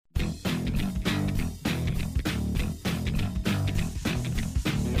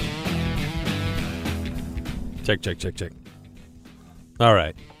Check, check, check, check. All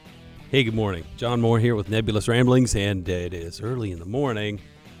right. Hey, good morning. John Moore here with Nebulous Ramblings, and it is early in the morning.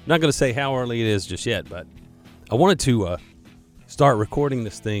 I'm not going to say how early it is just yet, but I wanted to start recording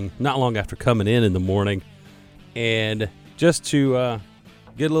this thing not long after coming in the morning, and just to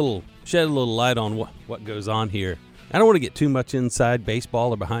shed a little light on what goes on here. I don't want to get too much inside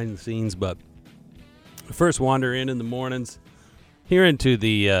baseball or behind the scenes, but first wander in the mornings here into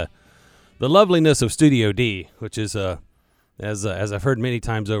the loveliness of Studio D, which is as I've heard many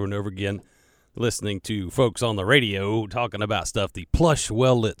times over and over again, listening to folks on the radio talking about stuff, the plush,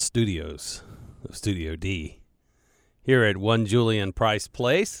 well-lit studios of Studio D here at 1 Julian Price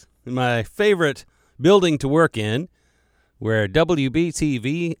Place, my favorite building to work in, where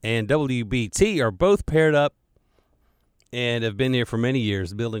WBTV and WBT are both paired up and have been here for many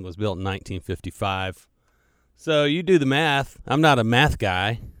years. The building was built in 1955. So you do the math. I'm not a math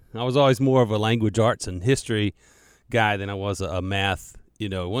guy. I was always more of a language arts and history guy than I was a math. You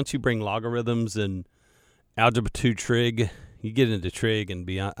know, once you bring logarithms and algebra 2 trig, you get into trig and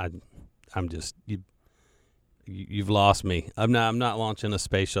beyond. I'm just you've lost me. I'm not launching a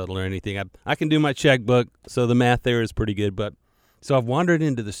space shuttle or anything. I can do my checkbook, so the math there is pretty good. But so I've wandered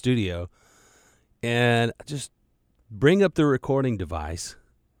into the studio and just bring up the recording device.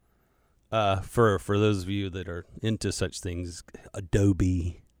 For those of you that are into such things,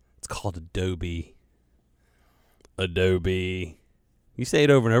 Adobe. It's called Adobe. Adobe. You say it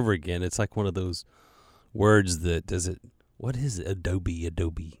over and over again. It's like one of those words that does it. What is it? Adobe.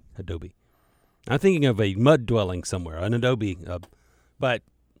 I'm thinking of a mud dwelling somewhere, an adobe. But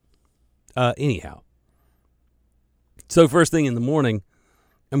anyhow. So first thing in the morning,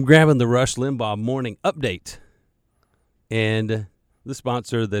 I'm grabbing the Rush Limbaugh Morning Update. And the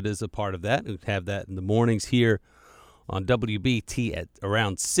sponsor that is a part of that, we have that in the mornings here on WBT at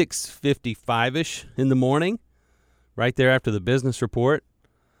around 6:55-ish in the morning, right there after the business report.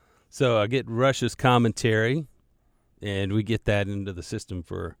 So I get Rush's commentary, and we get that into the system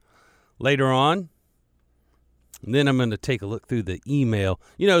for later on. And then I'm going to take a look through the email.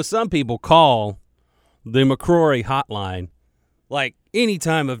 You know, some people call the McCrory hotline like any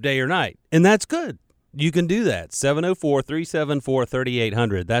time of day or night, and that's good. You can do that.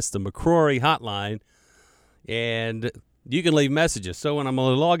 704-374-3800. That's the McCrory hotline. And you can leave messages. So when I'm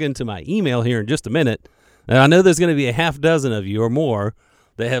going to log into my email here in just a minute, and I know there's going to be a half dozen of you or more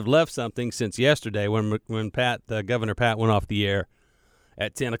that have left something since yesterday when Governor Pat went off the air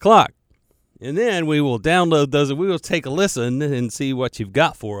at 10 o'clock. And then we will download those and we will take a listen and see what you've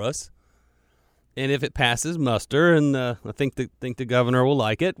got for us. And if it passes muster, and I think the governor will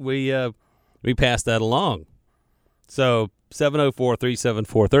like it, we pass that along. So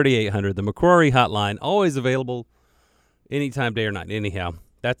 704-374-3800, the McCrory hotline, always available anytime, day or night. Anyhow,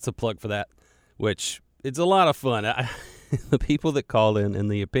 that's the plug for that, which it's a lot of fun. The people that call in and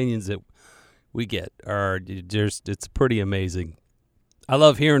the opinions that we get are just, it's pretty amazing. I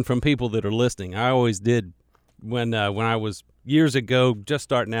love hearing from people that are listening. I always did when I was years ago just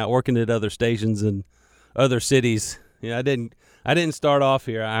starting out working at other stations in other cities. Yeah, I didn't start off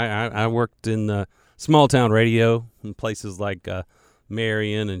here. I worked in small town radio in places like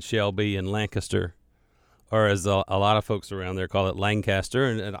Marion and Shelby and Lancaster, or as a lot of folks around there call it Lancaster,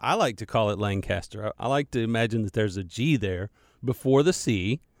 and I like to call it Lancaster. I like to imagine that there's a G there before the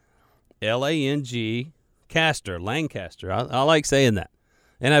C, L-A-N-G, Caster, Lancaster. I like saying that.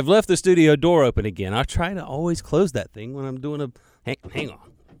 And I've left the studio door open again. I try to always close that thing when I'm doing a... Hang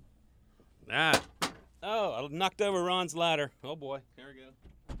on. Oh, I knocked over Ron's ladder. Oh, boy. Here we go.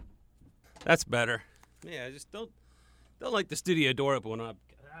 That's better. Yeah, I just don't like the studio door open when I'm...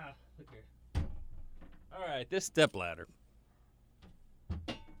 look here. All right, this step ladder.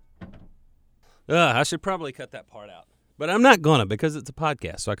 I should probably cut that part out. But I'm not going to because it's a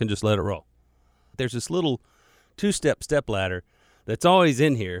podcast, so I can just let it roll. There's this little two-step step ladder that's always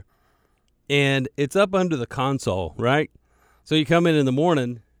in here, and it's up under the console, right? So you come in the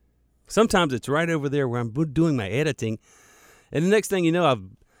morning... Sometimes it's right over there where I'm doing my editing, and the next thing you know, I've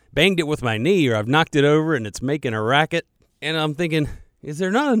banged it with my knee or I've knocked it over and it's making a racket, and I'm thinking, is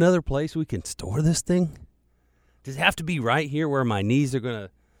there not another place we can store this thing? Does it have to be right here where my knees are going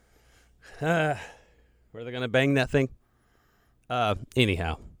to, where they're going to bang that thing?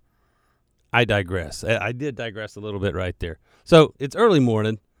 Anyhow, I digress. I did digress a little bit right there. So it's early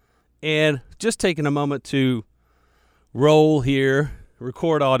morning, and just taking a moment to roll here,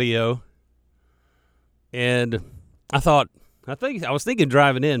 record audio, and I was thinking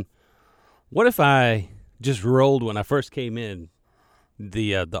driving in, what if I just rolled when I first came in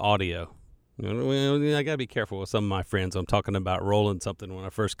the audio? I gotta be careful with some of my friends. I'm talking about rolling something when I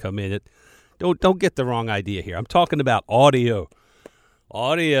first come in. It Don't get the wrong idea here. I'm talking about audio.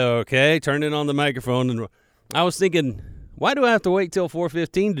 Audio, okay? Turning on the microphone. And I was thinking, why do I have to wait till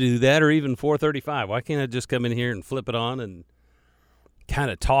 4:15 to do that, or even 4:35? Why can't I just come in here and flip it on and kind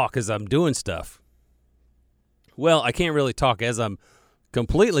of talk as I'm doing stuff? Well, I can't really talk as I'm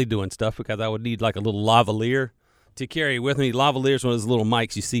completely doing stuff because I would need like a little lavalier to carry with me. Lavalier is one of those little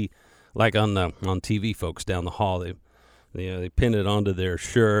mics you see like on TV folks down the hall. They pin it onto their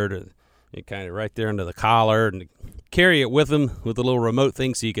shirt, and kind of right there under the collar, and carry it with them with a little remote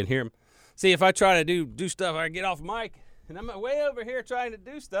thing so you can hear them. See, if I try to do stuff, I get off mic, and I'm way over here trying to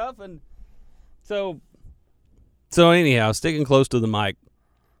do stuff, and so anyhow, sticking close to the mic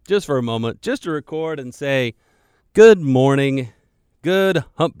just for a moment, just to record and say, good morning, good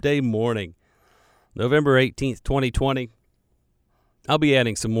hump day morning, November 18th, 2020. I'll be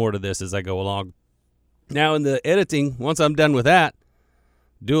adding some more to this as I go along. Now in the editing, once I'm done with that,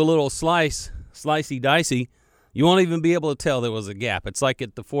 do a little slicey dicey. You won't even be able to tell there was a gap. It's like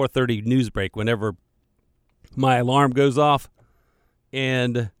at the 4:30 news break whenever my alarm goes off,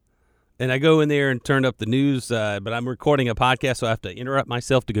 and I go in there and turn up the news, but I'm recording a podcast, so I have to interrupt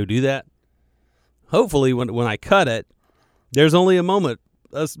myself to go do that. Hopefully, when I cut it, there's only a moment,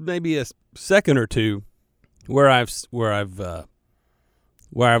 maybe a second or two, where I've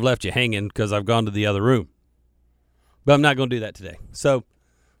left you hanging because I've gone to the other room. But I'm not going to do that today. So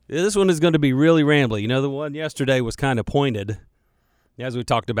this one is going to be really rambly. You know, the one yesterday was kind of pointed, as we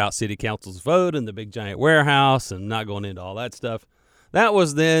talked about city council's vote and the big giant warehouse and not going into all that stuff. That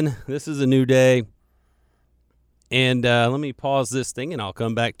was then. This is a new day. And let me pause this thing and I'll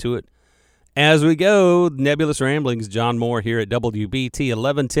come back to it as we go. Nebulous Ramblings, John Moore here at WBT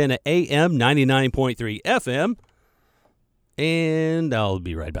 1110 AM, 99.3 FM. And I'll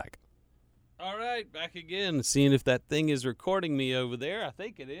be right back. All right, back again, seeing if that thing is recording me over there. I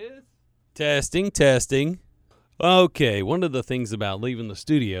think it is. Testing. Okay, one of the things about leaving the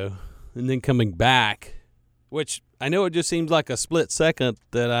studio and then coming back, which I know it just seems like a split second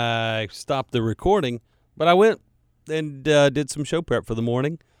that I stopped the recording, but I went and did some show prep for the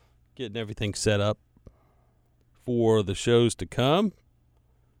morning, getting everything set up for the shows to come,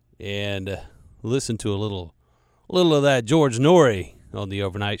 and listened to a little of that George Norrie on the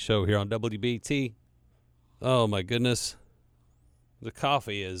overnight show here on WBT. Oh my goodness, the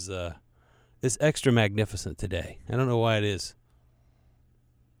coffee is extra magnificent today. I don't know why it is.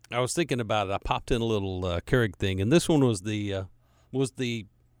 I was thinking about it. I popped in a little Keurig thing, and this one was the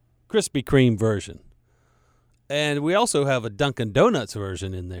Krispy Kreme version, and we also have a Dunkin' Donuts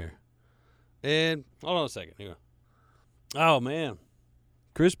version in there. And hold on a second here. Oh man,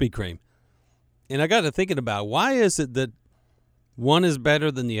 Krispy Kreme. And I got to thinking about, why is it that one is better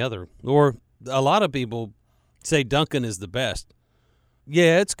than the other? Or a lot of people say Dunkin' is the best.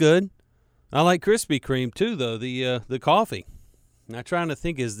 Yeah, it's good. I like Krispy Kreme too, though, the coffee. I'm trying to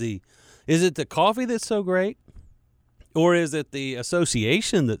think, is it the coffee that's so great? Or is it the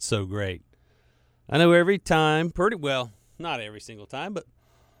association that's so great? I know every time, not every single time, but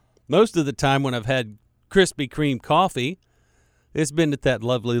most of the time when I've had Krispy Kreme coffee, it's been at that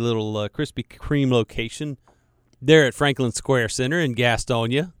lovely little Krispy Kreme location there at Franklin Square Center in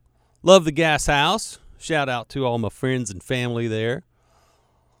Gastonia. Love the gas house. Shout out to all my friends and family there.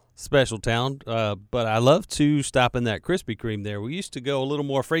 Special town. But I love to stop in that Krispy Kreme there. We used to go a little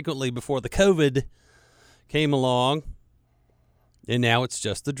more frequently before the COVID came along. And now it's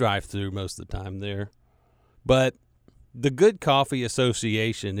just the drive-thru most of the time there. But the Good Coffee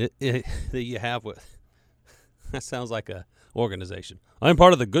Association that you have with... That sounds like a organization. I'm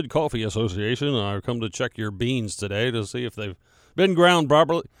part of the Good Coffee Association, and I've come to check your beans today to see if they've been ground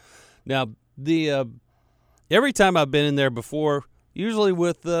properly. Now, every time I've been in there before, usually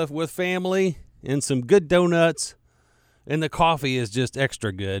with family and some good donuts, and the coffee is just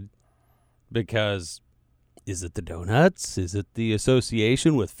extra good because is it the donuts? Is it the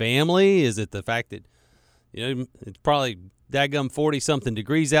association with family? Is it the fact that it's probably daggum 40-something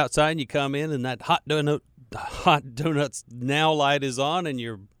degrees outside, and you come in and that hot donuts now light is on, and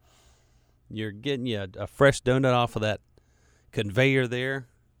you're getting you a fresh donut off of that conveyor there.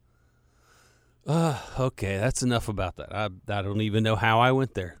 Okay, that's enough about that. I don't even know how I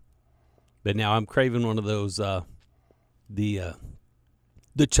went there, but now I'm craving one of those the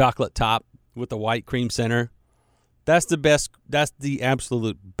chocolate top with the white cream center. That's the best. That's the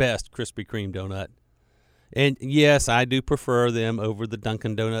absolute best Krispy Kreme donut. And yes, I do prefer them over the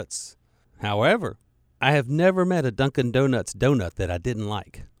Dunkin' Donuts. However, I have never met a Dunkin' Donuts donut that I didn't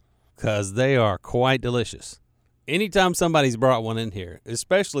like, because they are quite delicious. Anytime somebody's brought one in here,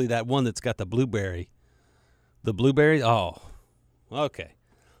 especially that one that's got the blueberry, oh, okay.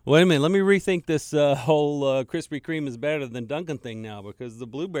 Wait a minute. Let me rethink this whole Krispy Kreme is better than Dunkin' thing now, because the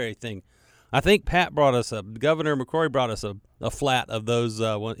blueberry thing. I think Governor McCrory brought us a flat of those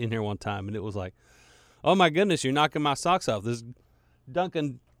in here one time, and it was like, oh my goodness, you're knocking my socks off. This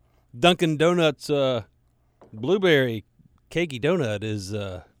Dunkin' Donuts blueberry cakey donut is.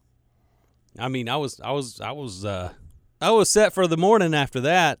 I mean, I was set for the morning after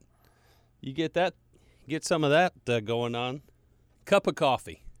that. You get some of that going on. Cup of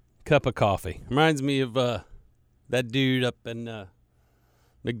coffee. Reminds me of that dude up in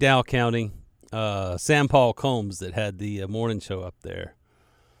McDowell County, Sam Paul Combs, that had the morning show up there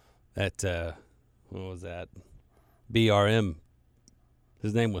at, what was that? BRM.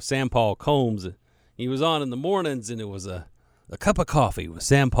 His name was Sam Paul Combs. He was on in the mornings, and it was a cup of coffee with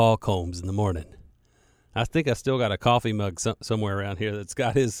Sam Paul Combs in the morning. I think I still got a coffee mug somewhere around here that's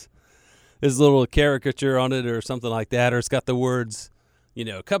got his little caricature on it or something like that, or it's got the words,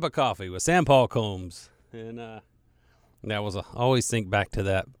 cup of coffee with Sam Paul Combs. And that was I always think back to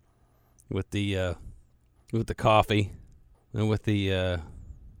that with the coffee and with the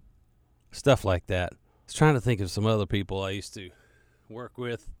stuff like that. I was trying to think of some other people I used to work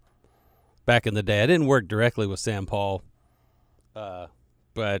with back in the day. I didn't work directly with Sam Paul,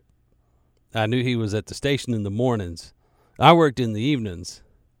 but I knew he was at the station in the mornings. I worked in the evenings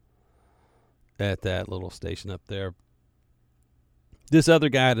at that little station up there. This other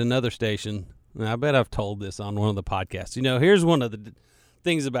guy at another station, and I bet I've told this on one of the podcasts. Here's one of the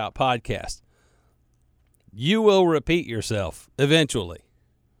things about podcasts. You will repeat yourself eventually.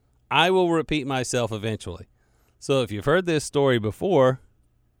 I will repeat myself eventually. So if you've heard this story before,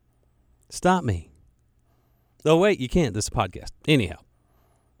 stop me. Oh, wait, you can't. This is a podcast. Anyhow,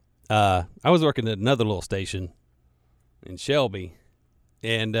 I was working at another little station in Shelby,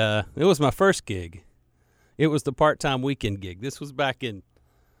 and it was my first gig. It was the part-time weekend gig. This was back in,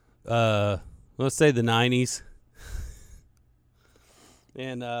 let's say, the 90s.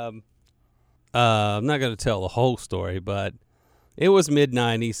 And I'm not going to tell the whole story, but it was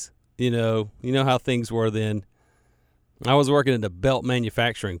mid-90s. You know how things were then. I was working at a belt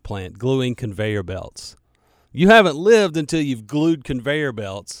manufacturing plant, gluing conveyor belts. You haven't lived until you've glued conveyor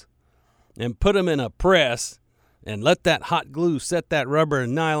belts and put them in a press and let that hot glue set that rubber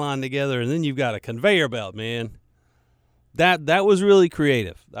and nylon together, and then you've got a conveyor belt, man. That was really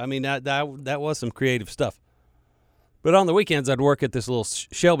creative. I mean, that was some creative stuff. But on the weekends, I'd work at this little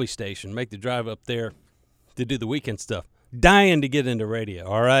Shelby station, make the drive up there to do the weekend stuff. Dying to get into radio,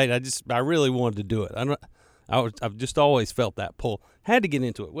 all right? I really wanted to do it. I've just always felt that pull. Had to get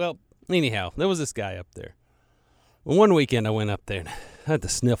into it. Well, anyhow, there was this guy up there. Well, one weekend I went up there and I had the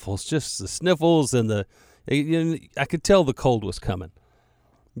sniffles, just the sniffles, and I could tell the cold was coming.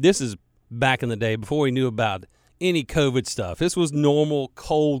 This is back in the day before we knew about any COVID stuff. This was normal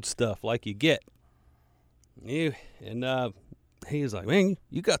cold stuff like you get. He was like, man,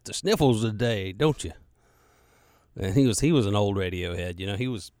 you got the sniffles today, don't you? And he was an old radio head. He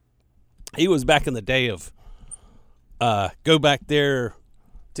was back in the day of go back there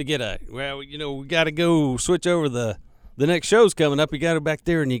to get we got to go switch over the next show's coming up. You got to go back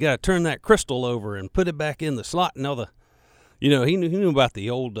there and you got to turn that crystal over and put it back in the slot and all the, he knew about the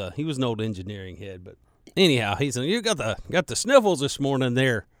old, he was an old engineering head. But anyhow, he said, you got the sniffles this morning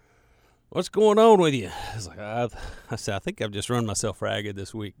there. What's going on with you? I was like, I said, I think I've just run myself ragged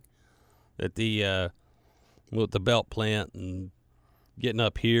this week at with the belt plant and getting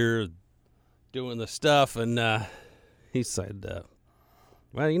up here, doing the stuff. And he said,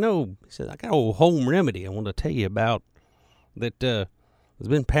 well, he said, I got a old home remedy I want to tell you about that has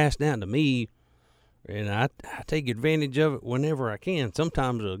been passed down to me, and I take advantage of it whenever I can,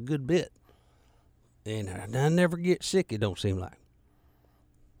 sometimes a good bit. And I never get sick, it don't seem like.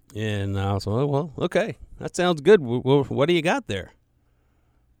 And I was like, well, okay, that sounds good. Well, what do you got there?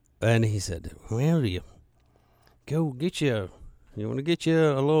 And he said, well, you want to get you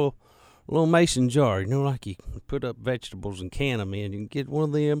a little mason jar, like you put up vegetables and can them in. You can get one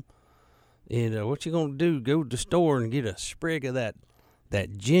of them. And what you going to do, go to the store and get a sprig of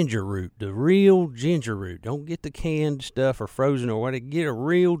that ginger root, the real ginger root. Don't get the canned stuff or frozen or whatever. Get a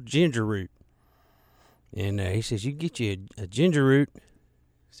real ginger root. And he says, you get you a ginger root.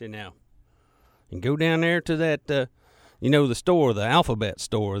 Say now, and go down there to that, the store, the Alphabet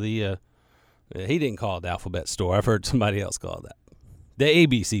store. He didn't call it the Alphabet store. I've heard somebody else call it that. The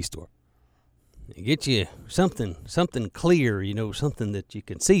ABC store. And get you something clear, something that you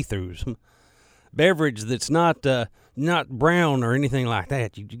can see through. Some beverage that's not brown or anything like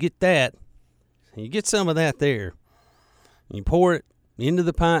that. You get that. You get some of that there. And you pour it into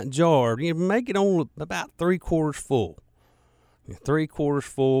the pint jar. You make it on about 3/4 full. 3/4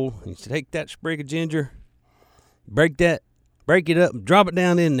 full. You take that sprig of ginger, break it up, and drop it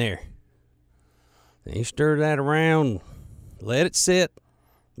down in there. Then you stir that around, let it sit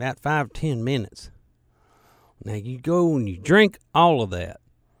about 5 to 10 minutes. Now you go and you drink all of that.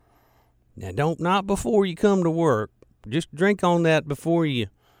 Now not before you come to work. Just drink on that before you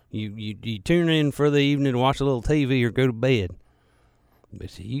tune in for the evening to watch a little TV or go to bed.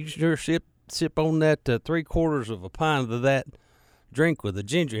 But you sure sip on that 3/4 of a pint of that drink with the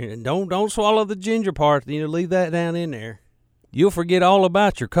ginger. And don't swallow the ginger part. Leave that down in there. You'll forget all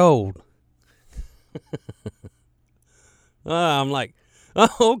about your cold. I'm like,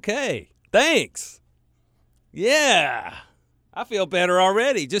 oh, okay, thanks. Yeah, I feel better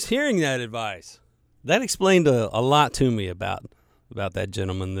already just hearing that advice. That explained a lot to me about that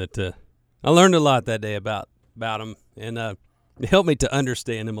gentleman. That I learned a lot that day about him, and it helped me to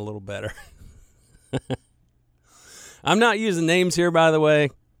understand him a little better. I'm not using names here, by the way,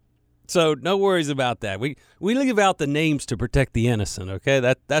 so no worries about that. We leave out the names to protect the innocent,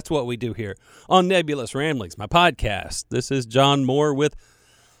 okay? That's what we do here on Nebulous Ramblings, my podcast. This is John Moore with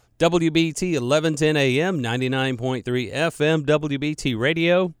WBT 1110 AM, 99.3 FM, WBT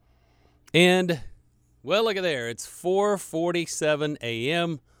Radio. And, well, look at there. It's 4:47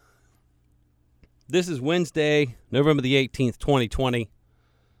 a.m. This is Wednesday, November the 18th, 2020.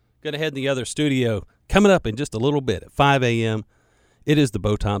 Going to head in the other studio. Coming up in just a little bit at 5 a.m., it is the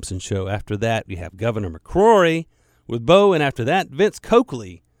Bo Thompson Show. After that, we have Governor McCrory with Bo, and after that, Vince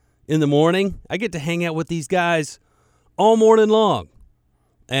Coakley in the morning. I get to hang out with these guys all morning long,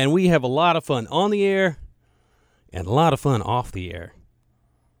 and we have a lot of fun on the air and a lot of fun off the air.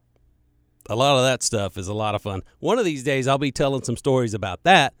 A lot of that stuff is a lot of fun. One of these days, I'll be telling some stories about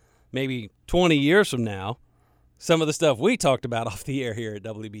that, maybe 20 years from now. Some of the stuff we talked about off the air here at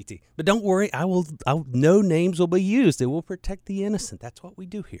WBT. But don't worry, no names will be used. It will protect the innocent. That's what we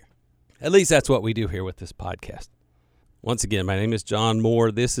do here. At least that's what we do here with this podcast. Once again, my name is John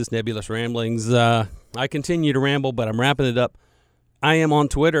Moore. This is Nebulous Ramblings. I continue to ramble, but I'm wrapping it up. I am on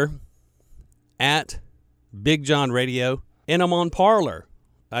Twitter at Big John Radio, and I'm on Parler.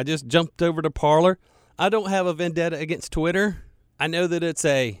 I just jumped over to Parler. I don't have a vendetta against Twitter. I know that it's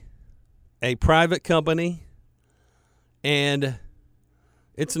a private company, and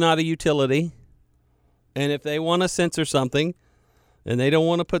it's not a utility. And if they want to censor something and they don't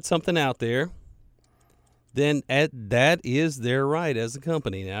want to put something out there, then that is their right as a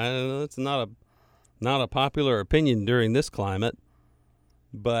company. Now, it's not a popular opinion during this climate,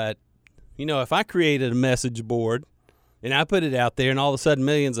 but if I created a message board and I put it out there and all of a sudden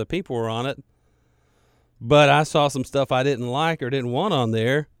millions of people were on it, but I saw some stuff I didn't like or didn't want on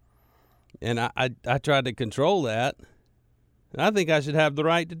there, and I tried to control that, I think I should have the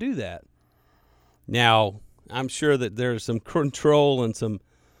right to do that. Now, I'm sure that there's some control and some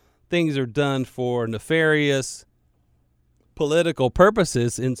things are done for nefarious political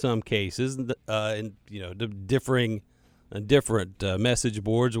purposes in some cases, and different message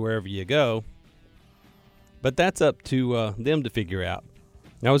boards wherever you go. But that's up to them to figure out.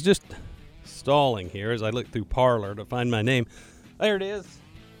 I was just stalling here as I look through Parler to find my name. There it is.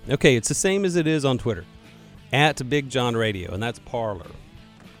 Okay, it's the same as it is on Twitter, at Big John Radio, and that's Parler.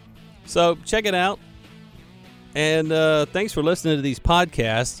 So check it out. And thanks for listening to these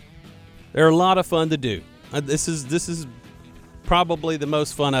podcasts. They're a lot of fun to do. This is probably the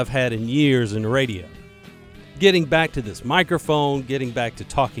most fun I've had in years in radio. Getting back to this microphone, getting back to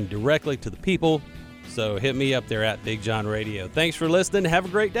talking directly to the people. So hit me up there at Big John Radio. Thanks for listening. Have a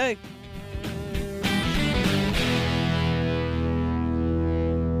great day.